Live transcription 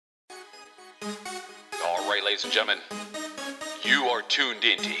right, ladies and gentlemen. You are tuned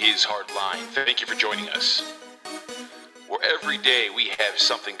in to His Hard Line. Thank you for joining us. Where every day we have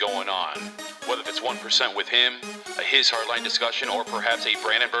something going on, whether it's 1% with him, a His Hard Line discussion, or perhaps a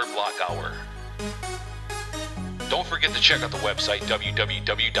Brandenburg Block Hour. Don't forget to check out the website,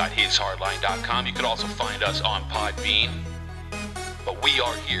 www.hishardline.com. You can also find us on Podbean. But we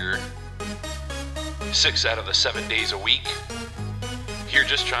are here 6 out of the 7 days a week. Here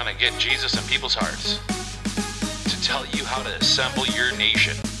just trying to get Jesus in people's hearts. To tell you how to assemble your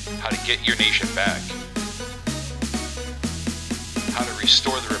nation. How to get your nation back. How to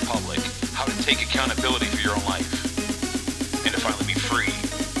restore the republic. How to take accountability for your own life. And to finally be free.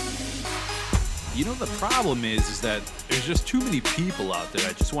 You know, the problem is that there's just too many people out there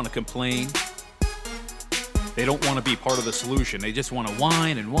that just want to complain. They don't want to be part of the solution. They just want to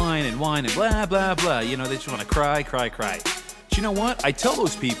whine and whine and whine and blah, blah, blah. You know, they just want to cry, cry, cry. But you know what? I tell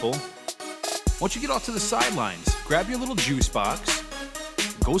those people, why don't you get off to the sidelines? Grab your little juice box,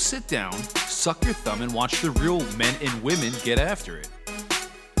 go sit down, suck your thumb, and watch the real men and women get after it.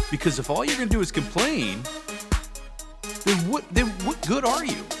 Because if all you're going to do is complain, then what good are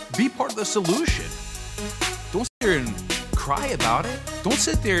you? Be part of the solution. Don't sit there and cry about it. Don't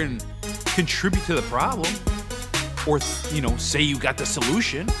sit there and contribute to the problem. Or, you know, say you got the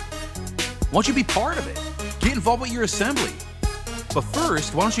solution. Why don't you be part of it? Get involved with your assembly. But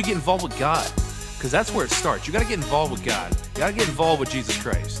first, why don't you get involved with God? Because that's where it starts. You got to get involved with God. You got to get involved with Jesus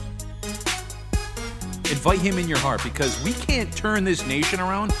Christ. Invite him in your heart, because we can't turn this nation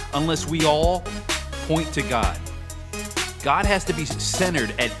around unless we all point to God. God has to be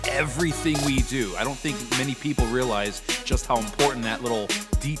centered at everything we do. I don't think many people realize just how important that little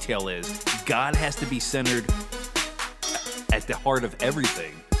detail is. God has to be centered at the heart of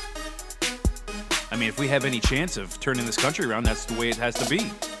everything. I mean, if we have any chance of turning this country around, that's the way it has to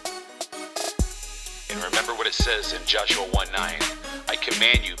be. And remember what it says in Joshua 1:9. I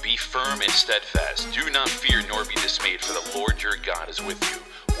command you, be firm and steadfast. Do not fear nor be dismayed, for the Lord your God is with you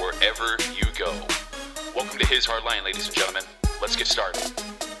wherever you go. Welcome to His Hard Line, ladies and gentlemen. Let's get started.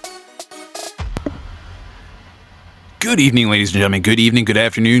 Good evening, ladies and gentlemen. Good evening, good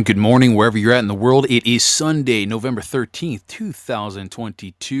afternoon, good morning, wherever you're at in the world. It is Sunday, November 13th,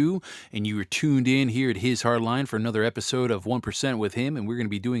 2022, and you are tuned in here at His Hard Line for another episode of 1% with him, and we're going to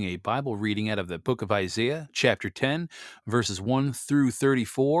be doing a Bible reading out of the book of Isaiah, chapter 10, verses 1 through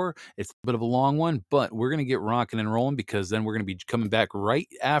 34. It's a bit of a long one, but we're going to get rocking and rolling, because then we're going to be coming back right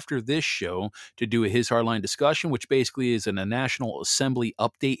after this show to do a His Hard Line discussion, which basically is a National Assembly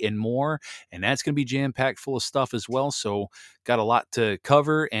update and more, and that's going to be jam-packed full of stuff as well. So got a lot to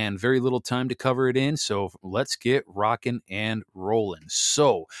cover and very little time to cover it in. So let's get rocking and rolling.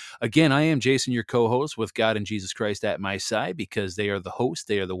 So again, I am Jason, your co-host, with God and Jesus Christ at my side, because they are the host.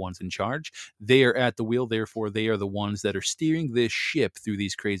 They are the ones in charge. They are at the wheel. Therefore, they are the ones that are steering this ship through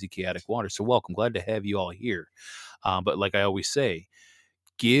these crazy, chaotic waters. So welcome. Glad to have you all here. But like I always say,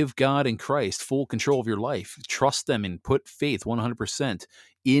 give God and Christ full control of your life. Trust them and put faith 100%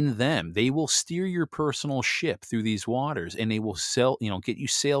 in them. They will steer your personal ship through these waters, and they will get you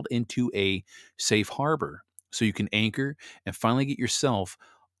sailed into a safe harbor so you can anchor and finally get yourself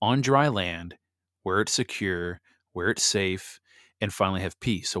on dry land where it's secure, where it's safe, and finally have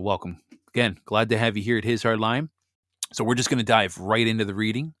peace. So welcome. Again, glad to have you here at His Hard Line. So we're just going to dive right into the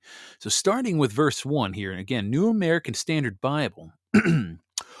reading. So starting with verse 1 here, and again, New American Standard Bible.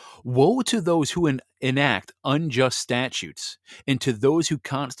 Woe to those who enact unjust statutes, and to those who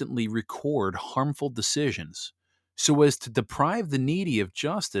constantly record harmful decisions, so as to deprive the needy of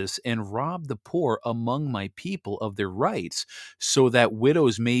justice and rob the poor among my people of their rights, so that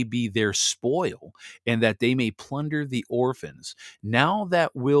widows may be their spoil, and that they may plunder the orphans. Now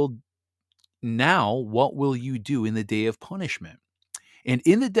what will you do in the day of punishment? And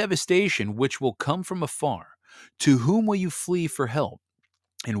in the devastation which will come from afar? To whom will you flee for help?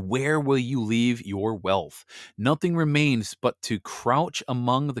 And where will you leave your wealth? Nothing remains but to crouch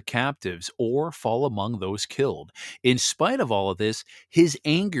among the captives or fall among those killed. In spite of all of this, his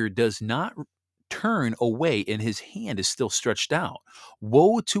anger does not turn away, and his hand is still stretched out.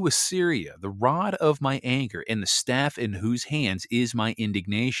 Woe to Assyria, the rod of my anger, and the staff in whose hands is my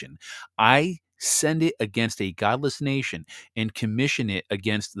indignation. I send it against a godless nation, and commission it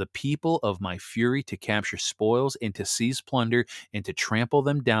against the people of my fury, to capture spoils and to seize plunder and to trample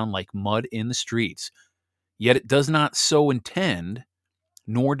them down like mud in the streets. Yet it does not so intend,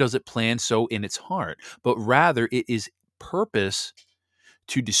 nor does it plan so in its heart, but rather it is purpose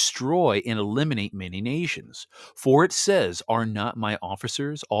to destroy and eliminate many nations. For it says, are not my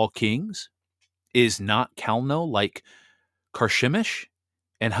officers all kings? Is not Calno like Carchemish?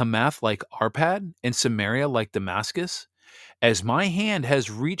 and Hamath like Arpad, and Samaria like Damascus? As my hand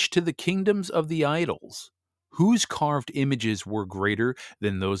has reached to the kingdoms of the idols, whose carved images were greater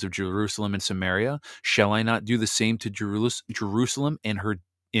than those of Jerusalem and Samaria, shall I not do the same to Jerusalem and her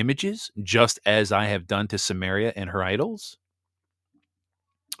images, just as I have done to Samaria and her idols?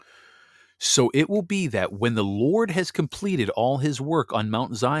 So it will be that when the Lord has completed all his work on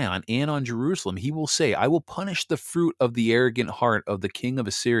Mount Zion and on Jerusalem, he will say, I will punish the fruit of the arrogant heart of the king of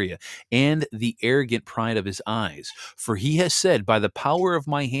Assyria and the arrogant pride of his eyes. For he has said, by the power of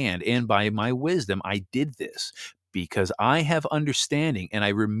my hand and by my wisdom I did this. Because I have understanding, and I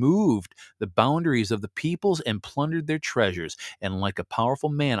removed the boundaries of the peoples and plundered their treasures. And like a powerful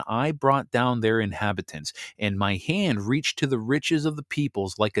man, I brought down their inhabitants, and my hand reached to the riches of the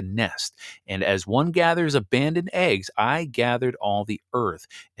peoples like a nest. And as one gathers abandoned eggs, I gathered all the earth,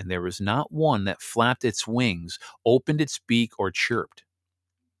 and there was not one that flapped its wings, opened its beak, or chirped.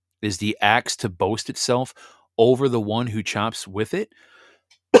 Is the axe to boast itself over the one who chops with it?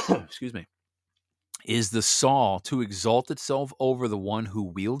 Excuse me. Is the saw to exalt itself over the one who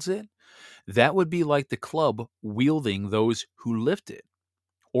wields it? That would be like the club wielding those who lift it,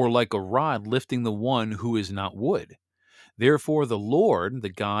 or like a rod lifting the one who is not wood. Therefore, the Lord,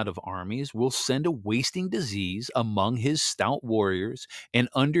 the God of armies, will send a wasting disease among his stout warriors, and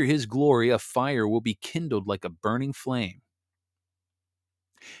under his glory a fire will be kindled like a burning flame.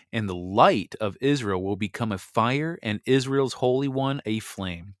 And the light of Israel will become a fire, and Israel's Holy One a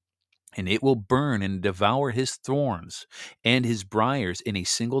flame. And it will burn and devour his thorns and his briars in a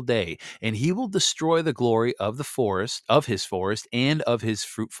single day. And he will destroy the glory of the forest, of his forest, and of his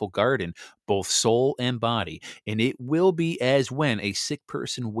fruitful garden, both soul and body. And it will be as when a sick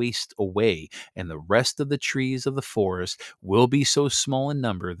person wastes away, and the rest of the trees of the forest will be so small in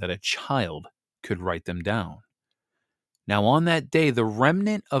number that a child could write them down. Now, on that day, the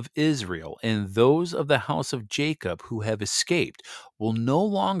remnant of Israel and those of the house of Jacob who have escaped will no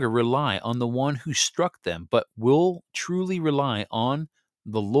longer rely on the one who struck them, but will truly rely on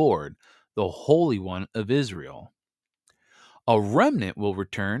the Lord, the Holy One of Israel. A remnant will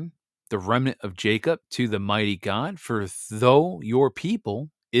return, the remnant of Jacob, to the mighty God, for though your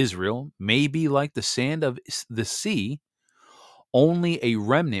people, Israel, may be like the sand of the sea, only a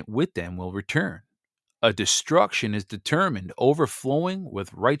remnant with them will return. A destruction is determined, overflowing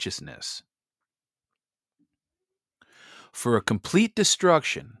with righteousness. For a complete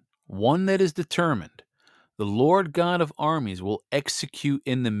destruction, one that is determined, the Lord God of armies will execute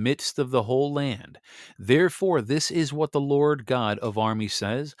in the midst of the whole land. Therefore, this is what the Lord God of armies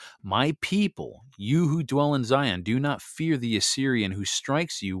says: My people, you who dwell in Zion, do not fear the Assyrian who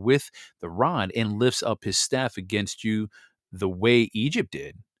strikes you with the rod and lifts up his staff against you the way Egypt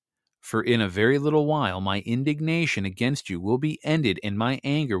did. For in a very little while my indignation against you will be ended, and my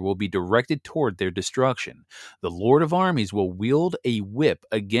anger will be directed toward their destruction. The Lord of armies will wield a whip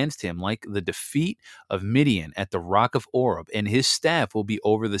against him like the defeat of Midian at the rock of Oreb, and his staff will be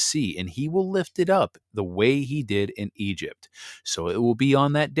over the sea, and he will lift it up the way he did in Egypt. So it will be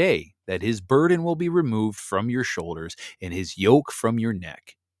on that day that his burden will be removed from your shoulders, and his yoke from your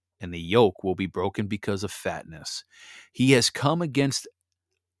neck. And the yoke will be broken because of fatness. He has come against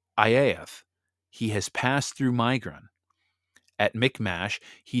Aiath, he has passed through Migron. At Michmash,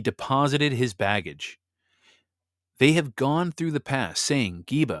 he deposited his baggage. They have gone through the pass, saying,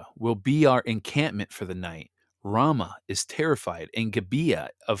 Geba will be our encampment for the night. Ramah is terrified, and Gibeah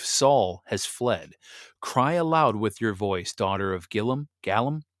of Saul has fled. Cry aloud with your voice, daughter of Gallim.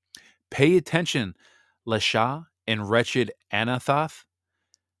 Pay attention, Lashah and wretched Anathoth.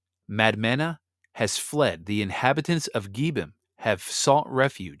 Madmenah has fled. The inhabitants of Gebim have sought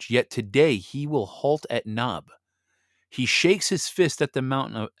refuge, yet today he will halt at Nob. He shakes his fist at the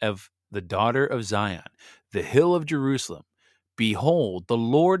mountain of the daughter of Zion, the hill of Jerusalem. Behold, the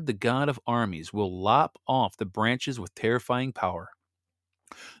Lord, the God of armies, will lop off the branches with terrifying power.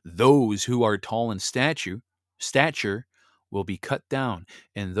 Those who are tall in stature will be cut down,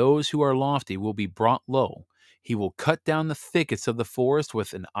 and those who are lofty will be brought low. He will cut down the thickets of the forest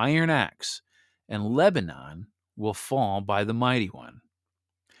with an iron axe, and Lebanon will fall by the mighty one.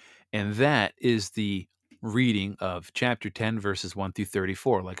 And that is the reading of chapter 10, verses 1 through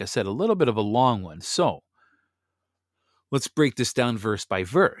 34. Like I said, a little bit of a long one. So let's break this down verse by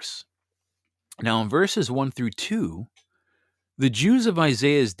verse. Now, in verses 1 through 2, the Jews of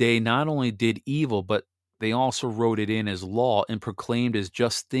Isaiah's day not only did evil, but they also wrote it in as law and proclaimed as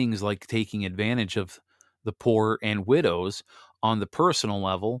just things like taking advantage of the poor and widows. On the personal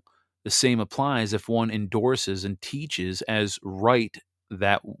level, the same applies if one endorses and teaches as right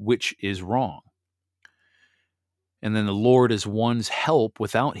that which is wrong. And then the Lord is one's help.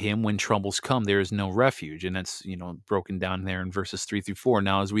 Without him, when troubles come, there is no refuge. And that's, broken down there in verses 3-4.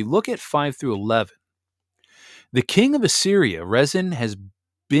 Now, as we look at 5-11, the king of Assyria, Rezin, has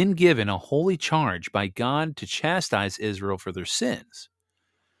been given a holy charge by God to chastise Israel for their sins.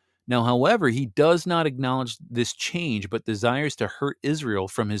 Now, however, he does not acknowledge this change, but desires to hurt Israel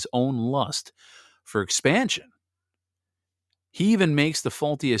from his own lust for expansion. He even makes the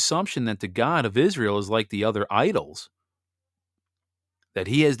faulty assumption that the God of Israel is like the other idols that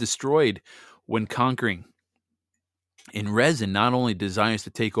he has destroyed when conquering. And Rezin not only desires to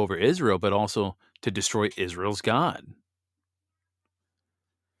take over Israel, but also to destroy Israel's God.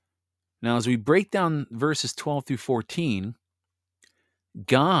 Now, as we break down verses 12-14,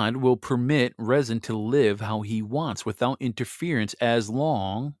 God will permit Rezin to live how he wants without interference as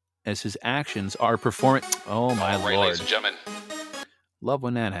long as his actions are performing. Oh, my Lord. Ladies and gentlemen. Love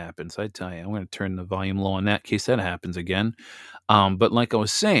when that happens, I tell you. I'm going to turn the volume low in that case that happens again. But like I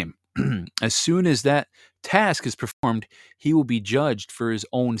was saying, as soon as that task is performed, he will be judged for his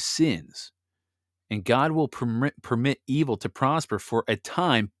own sins. And God will permit evil to prosper for a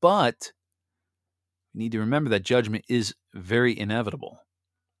time, but you need to remember that judgment is very inevitable.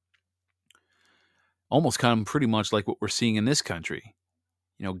 Almost kind of pretty much like what we're seeing in this country.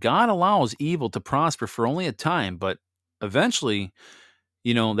 God allows evil to prosper for only a time, but eventually,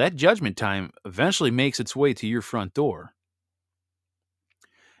 that judgment time eventually makes its way to your front door.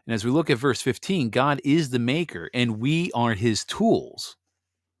 And as we look at verse 15, God is the maker, and we are his tools.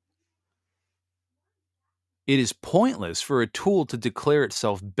 It is pointless for a tool to declare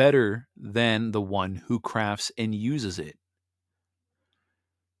itself better than the one who crafts and uses it.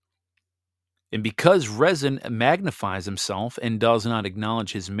 And because Rezin magnifies himself and does not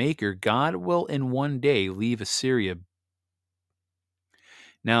acknowledge his maker, God will in one day leave Assyria.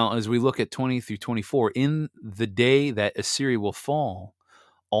 Now, as we look at 20-24, in the day that Assyria will fall,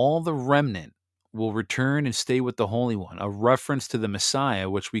 all the remnant will return and stay with the Holy One, a reference to the Messiah,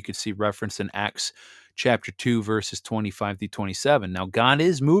 which we could see referenced in Acts chapter 2, verses 25-27. Now, God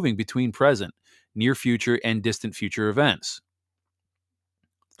is moving between present, near future, and distant future events.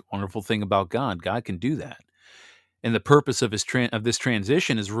 The wonderful thing about God can do that. And the purpose of this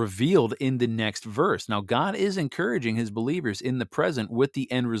transition is revealed in the next verse. Now, God is encouraging his believers in the present with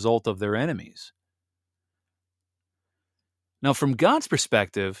the end result of their enemies. Now, from God's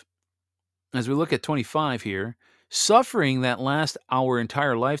perspective, as we look at 25 here, suffering that lasts our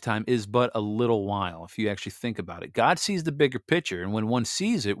entire lifetime is but a little while, if you actually think about it. God sees the bigger picture, and when one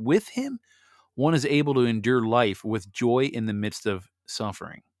sees it with him, one is able to endure life with joy in the midst of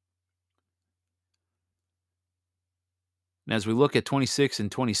suffering. And as we look at 26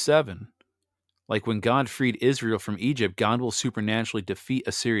 and 27, like when God freed Israel from Egypt, God will supernaturally defeat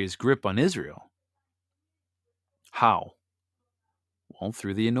Assyria's grip on Israel. How? Well,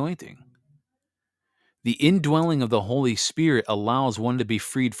 through the anointing. The indwelling of the Holy Spirit allows one to be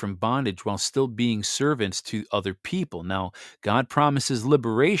freed from bondage while still being servants to other people. Now, God promises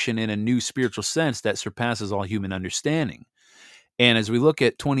liberation in a new spiritual sense that surpasses all human understanding. And as we look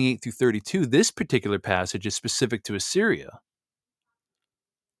at 28-32, this particular passage is specific to Assyria,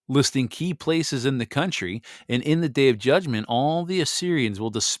 listing key places in the country, and in the day of judgment, all the Assyrians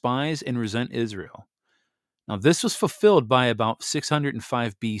will despise and resent Israel. Now, this was fulfilled by about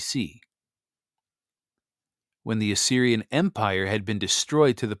 605 BC, when the Assyrian Empire had been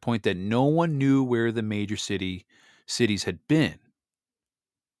destroyed to the point that no one knew where the major cities had been.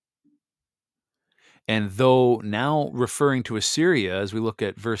 And though now referring to Assyria, as we look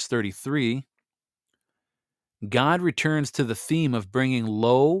at verse 33, God returns to the theme of bringing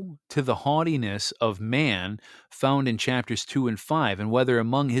low to the haughtiness of man found in chapters 2 and 5. And whether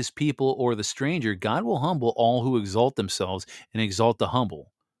among his people or the stranger, God will humble all who exalt themselves and exalt the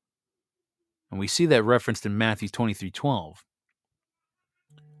humble. And we see that referenced in Matthew 23:12.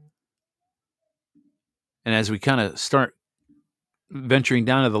 And as we kind of start venturing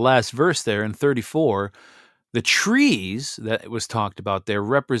down to the last verse there in 34, the trees that was talked about there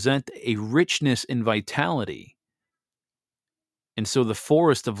represent a richness and vitality. And so the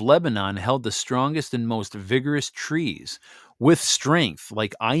forest of Lebanon held the strongest and most vigorous trees with strength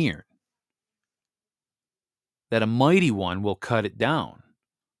like iron, that a mighty one will cut it down.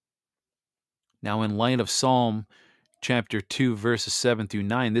 Now, in light of Psalm chapter 2, verses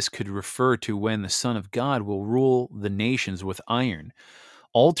 7-9, this could refer to when the Son of God will rule the nations with iron.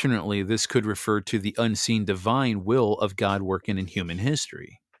 Alternately, this could refer to the unseen divine will of God working in human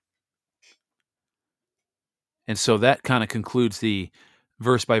history. And so that kind of concludes the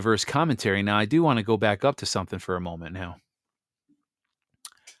verse-by-verse commentary. Now, I do want to go back up to something for a moment now.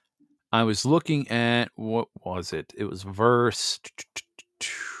 I was looking at, what was it? It was verse,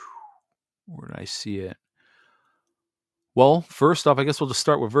 where did I see it? Well, first off, I guess we'll just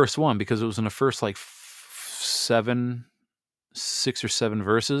start with verse 1 because it was in the first like 6 or 7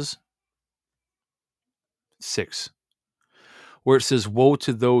 verses. 6. Where it says, "Woe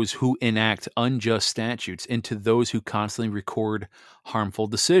to those who enact unjust statutes and to those who constantly record harmful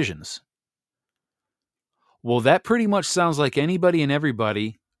decisions." Well, that pretty much sounds like anybody and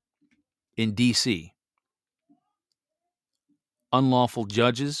everybody in D.C. Unlawful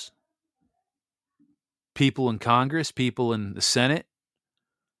judges, people in Congress, people in the Senate.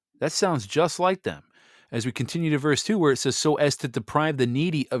 That sounds just like them. As we continue to verse 2, where it says, "So as to deprive the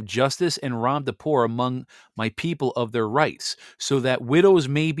needy of justice and rob the poor among my people of their rights, so that widows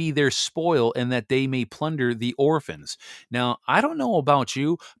may be their spoil and that they may plunder the orphans." Now, I don't know about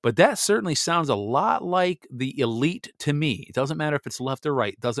you, but that certainly sounds a lot like the elite to me. It doesn't matter if it's left or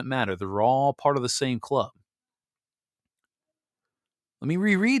right. It doesn't matter. They're all part of the same club. Let me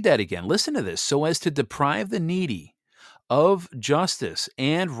reread that again. Listen to this. "So as to deprive the needy of justice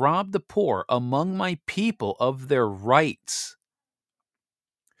and rob the poor among my people of their rights,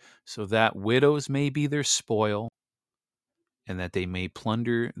 so that widows may be their spoil and that they may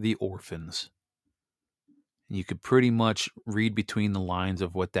plunder the orphans." And you could pretty much read between the lines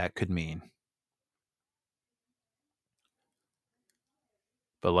of what that could mean.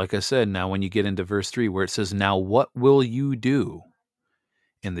 But like I said, now when you get into verse 3 where it says, "Now what will you do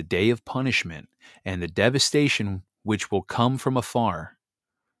in the day of punishment and the devastation which will come from afar?"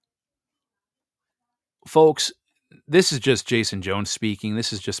 Folks, this is just Jason Jones speaking.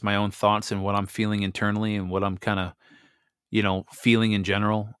 This is just my own thoughts and what I'm feeling internally and what I'm kind of, feeling in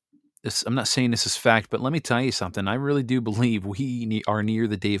general. I'm not saying this is fact, but let me tell you something. I really do believe we are near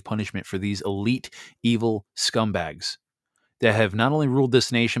the day of punishment for these elite, evil scumbags that have not only ruled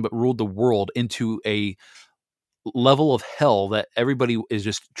this nation, but ruled the world into a level of hell that everybody is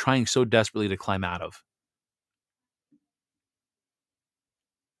just trying so desperately to climb out of.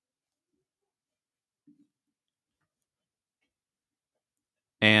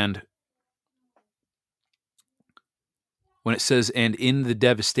 And when it says, "and in the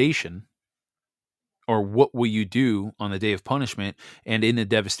devastation," or "what will you do on the day of punishment and in the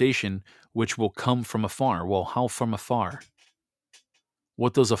devastation which will come from afar?" Well, how from afar?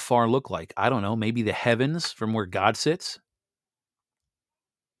 What does afar look like? I don't know. Maybe the heavens from where God sits?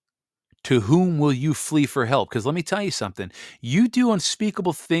 To whom will you flee for help? Because let me tell you something. You do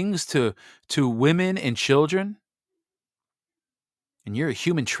unspeakable things to women and children, and you're a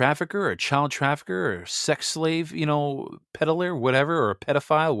human trafficker or a child trafficker or a sex slave, peddler, whatever, or a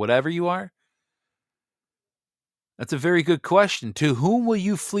pedophile, whatever you are. That's a very good question. To whom will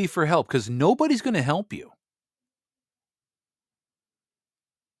you flee for help? Because nobody's going to help you.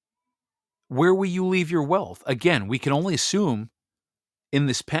 Where will you leave your wealth? Again, we can only assume in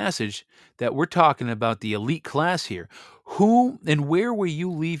this passage that we're talking about the elite class here. Whom and where will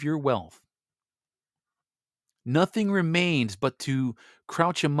you leave your wealth? Nothing remains but to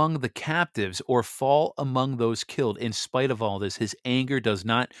crouch among the captives or fall among those killed. In spite of all this, his anger does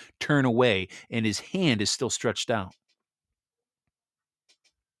not turn away, and his hand is still stretched out.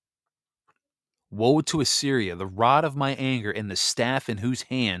 Woe to Assyria, the rod of my anger, and the staff in whose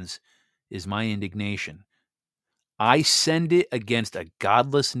hands is my indignation. I send it against a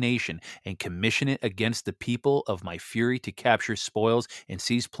godless nation and commission it against the people of my fury to capture spoils and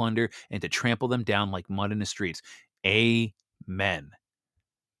seize plunder and to trample them down like mud in the streets. Amen.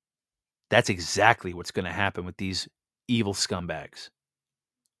 That's exactly what's going to happen with these evil scumbags.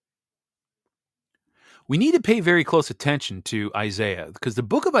 We need to pay very close attention to Isaiah because the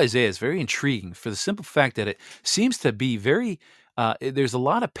book of Isaiah is very intriguing for the simple fact that it seems to be there's a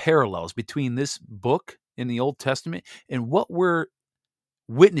lot of parallels between this book in the Old Testament and what we're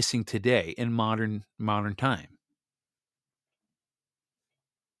witnessing today in modern time.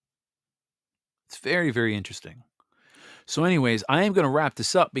 It's very, very interesting. So anyways, I am going to wrap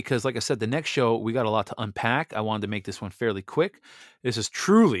this up because, like I said, the next show, we got a lot to unpack. I wanted to make this one fairly quick. This is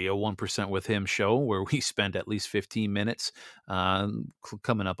truly a 1% with him show where we spend at least 15 minutes,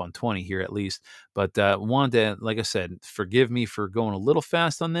 coming up on 20 here at least. But wanted to, like I said, forgive me for going a little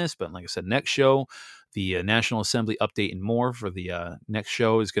fast on this. But like I said, next show, the National Assembly update and more for the next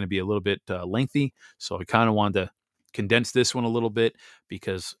show is going to be a little bit lengthy. So I kind of wanted to condense this one a little bit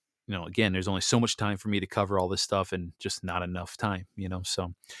because again, there's only so much time for me to cover all this stuff and just not enough time,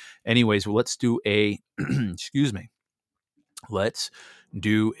 So anyways, let's do a, excuse me. Let's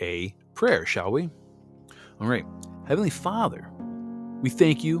do a prayer, shall we? All right. Heavenly Father, we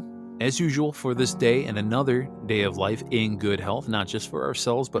thank you as usual, for this day and another day of life in good health, not just for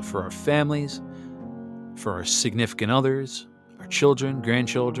ourselves, but for our families, for our significant others, our children,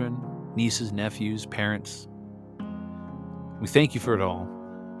 grandchildren, nieces, nephews, parents. We thank you for it all.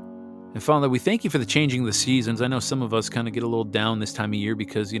 And Father, we thank you for the changing of the seasons. I know some of us kind of get a little down this time of year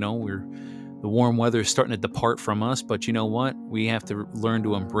because, the warm weather is starting to depart from us. But you know what? We have to learn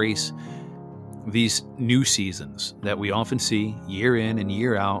to embrace these new seasons that we often see year in and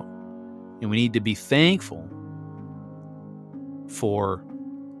year out. And we need to be thankful for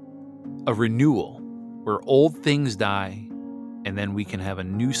a renewal where old things die and then we can have a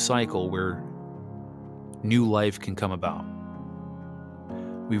new cycle where new life can come about.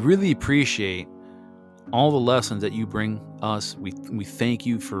 We really appreciate all the lessons that you bring us. We thank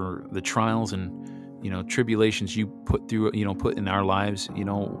you for the trials and tribulations you put through, put in our lives.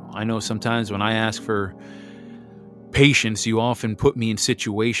 I know sometimes when I ask for patience, you often put me in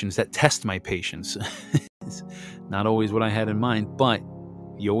situations that test my patience. It's not always what I had in mind, but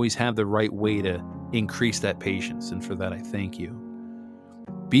you always have the right way to increase that patience. And for that, I thank you.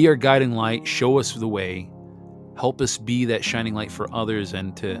 Be our guiding light. Show us the way. Help us be that shining light for others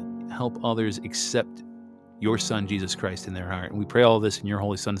and to help others accept your Son, Jesus Christ, in their heart. And we pray all this in your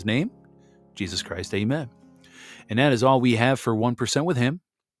Holy Son's name, Jesus Christ. Amen. And that is all we have for 1% with him.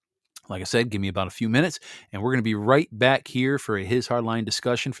 Like I said, give me about a few minutes, and we're going to be right back here for a His Hardline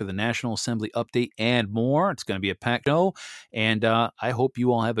discussion for the National Assembly update and more. It's going to be a packed show, and I hope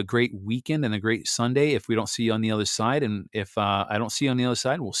you all have a great weekend and a great Sunday if we don't see you on the other side. And if I don't see you on the other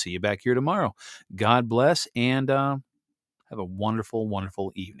side, we'll see you back here tomorrow. God bless, and have a wonderful,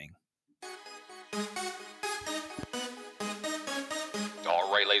 wonderful evening. All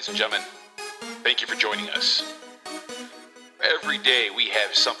right, ladies and gentlemen, thank you for joining us. Every day we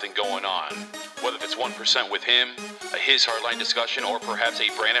have something going on, whether it's 1% with him, a His Hardline discussion, or perhaps a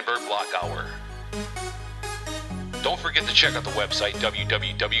Brandenburg Block Hour. Don't forget to check out the website,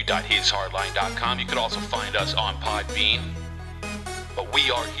 www.hishardline.com. You could also find us on Podbean. But we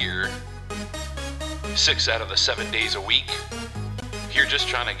are here 6 out of the 7 days a week, here just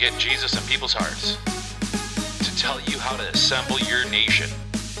trying to get Jesus in people's hearts, to tell you how to assemble your nation,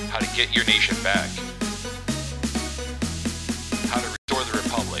 how to get your nation back, how to restore the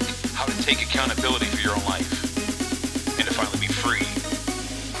republic, how to take accountability for your own life, and to finally be free.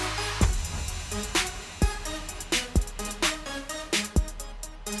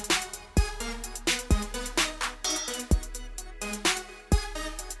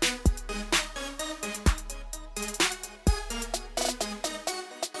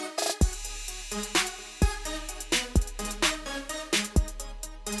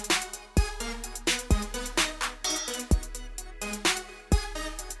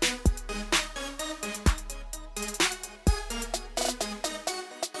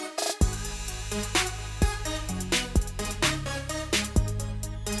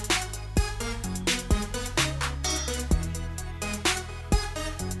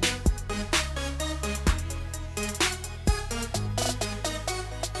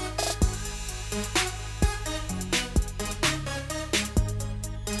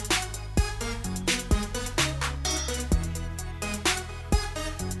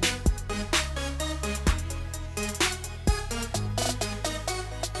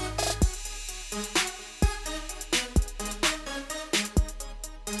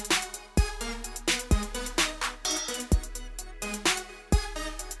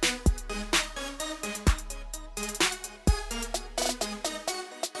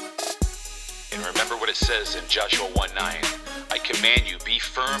 Remember what it says in Joshua 1:9. I command you, be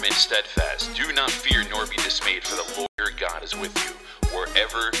firm and steadfast. Do not fear nor be dismayed, for the Lord your God is with you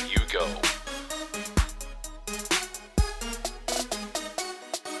wherever you go.